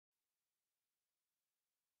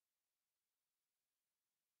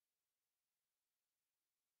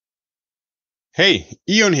Hey,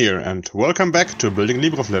 Ion here, and welcome back to Building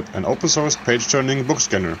Libreflip, an open source page-turning book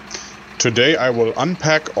scanner. Today I will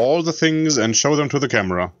unpack all the things and show them to the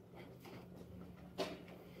camera.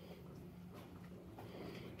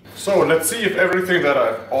 So let's see if everything that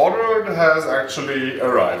I've ordered has actually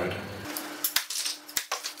arrived.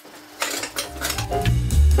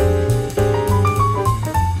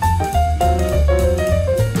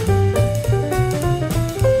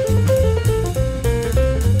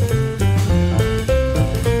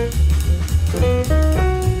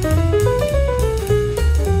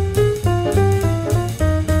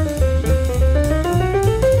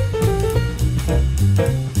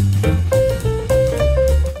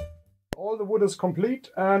 The wood is complete,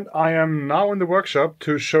 and I am now in the workshop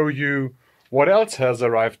to show you what else has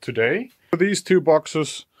arrived today. These two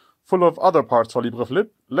boxes full of other parts for Libreflip.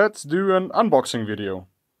 Let's do an unboxing video.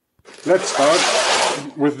 Let's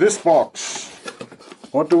start with this box.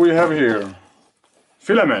 What do we have here?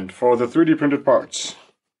 Filament for the 3D printed parts.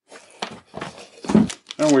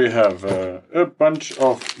 And we have a bunch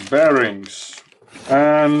of bearings.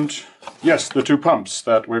 And yes, the two pumps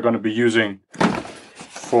that we're going to be using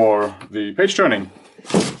for the page turning.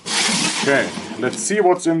 Okay, let's see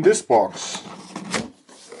what's in this box.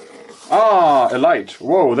 Ah, a light.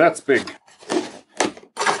 Whoa, that's big.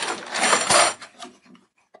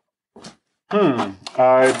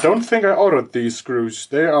 I don't think I ordered these screws.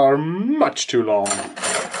 They are much too long.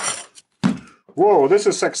 Whoa, this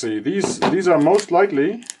is sexy. These are most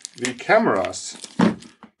likely the cameras.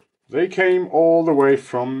 They came all the way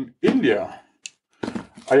from India.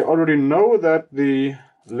 I already know that the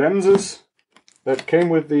lenses that came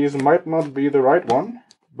with these might not be the right one,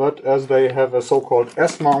 but as they have a so-called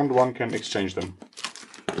S-mount, one can exchange them.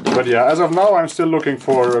 But yeah, as of now I'm still looking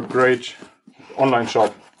for a great online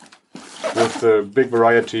shop with a big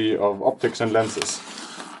variety of optics and lenses,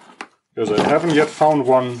 because I haven't yet found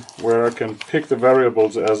one where I can pick the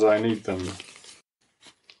variables as I need them.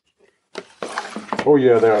 Oh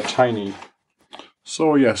yeah, they are tiny.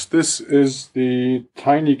 So yes, this is the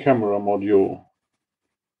tiny camera module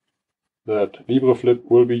that Libreflip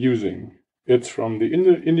will be using. It's from the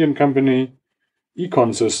Indian company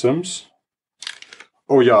Econ Systems.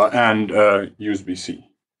 Oh yeah, and USB-C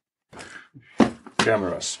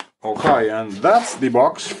cameras. Okay, and that's the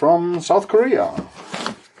box from South Korea.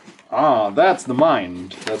 Ah, that's the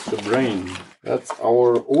mind, that's the brain. That's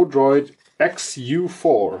our Odroid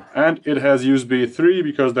XU4, and it has USB 3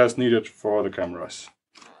 because that's needed for the cameras.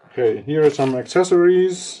 Okay, here are some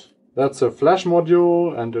accessories. That's a flash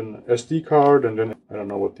module and an SD card, and then I don't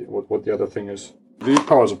know what the other thing is. The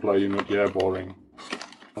power supply unit, yeah, boring.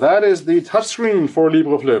 That is the touchscreen for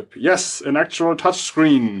Libreflip. Yes, an actual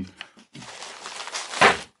touchscreen.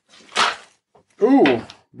 Ooh,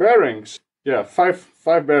 bearings. Yeah, five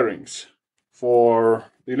bearings for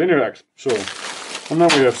the linear axis. So, and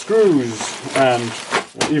then we have screws and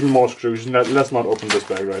even more screws. Let's not open this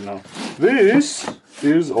bag right now. This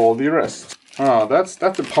is all the rest. Ah, that's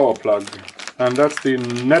the power plug, and that's the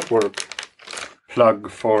network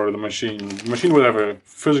plug for the machine. The machine will have a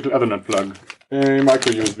physical Ethernet plug, a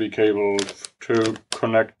micro USB cable to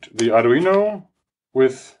connect the Arduino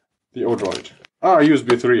with the Odroid. Ah, a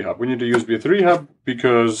USB 3 hub. We need a USB 3 hub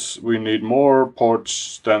because we need more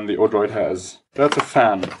ports than the Odroid has. That's a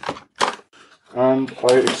fan, and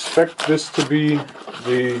I expect this to be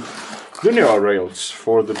the linear rails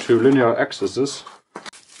for the two linear axes.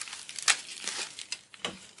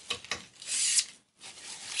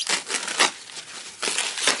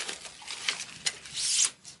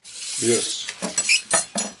 Yes.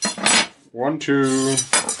 1, 2,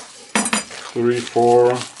 3,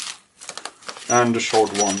 4, and a short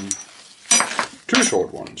one. 2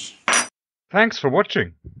 short ones. Thanks for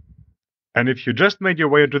watching. And if you just made your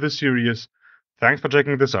way into this series, thanks for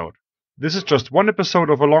checking this out. This is just one episode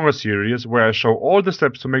of a longer series where I show all the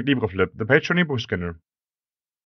steps to make Libreflip, the page turning book scanner.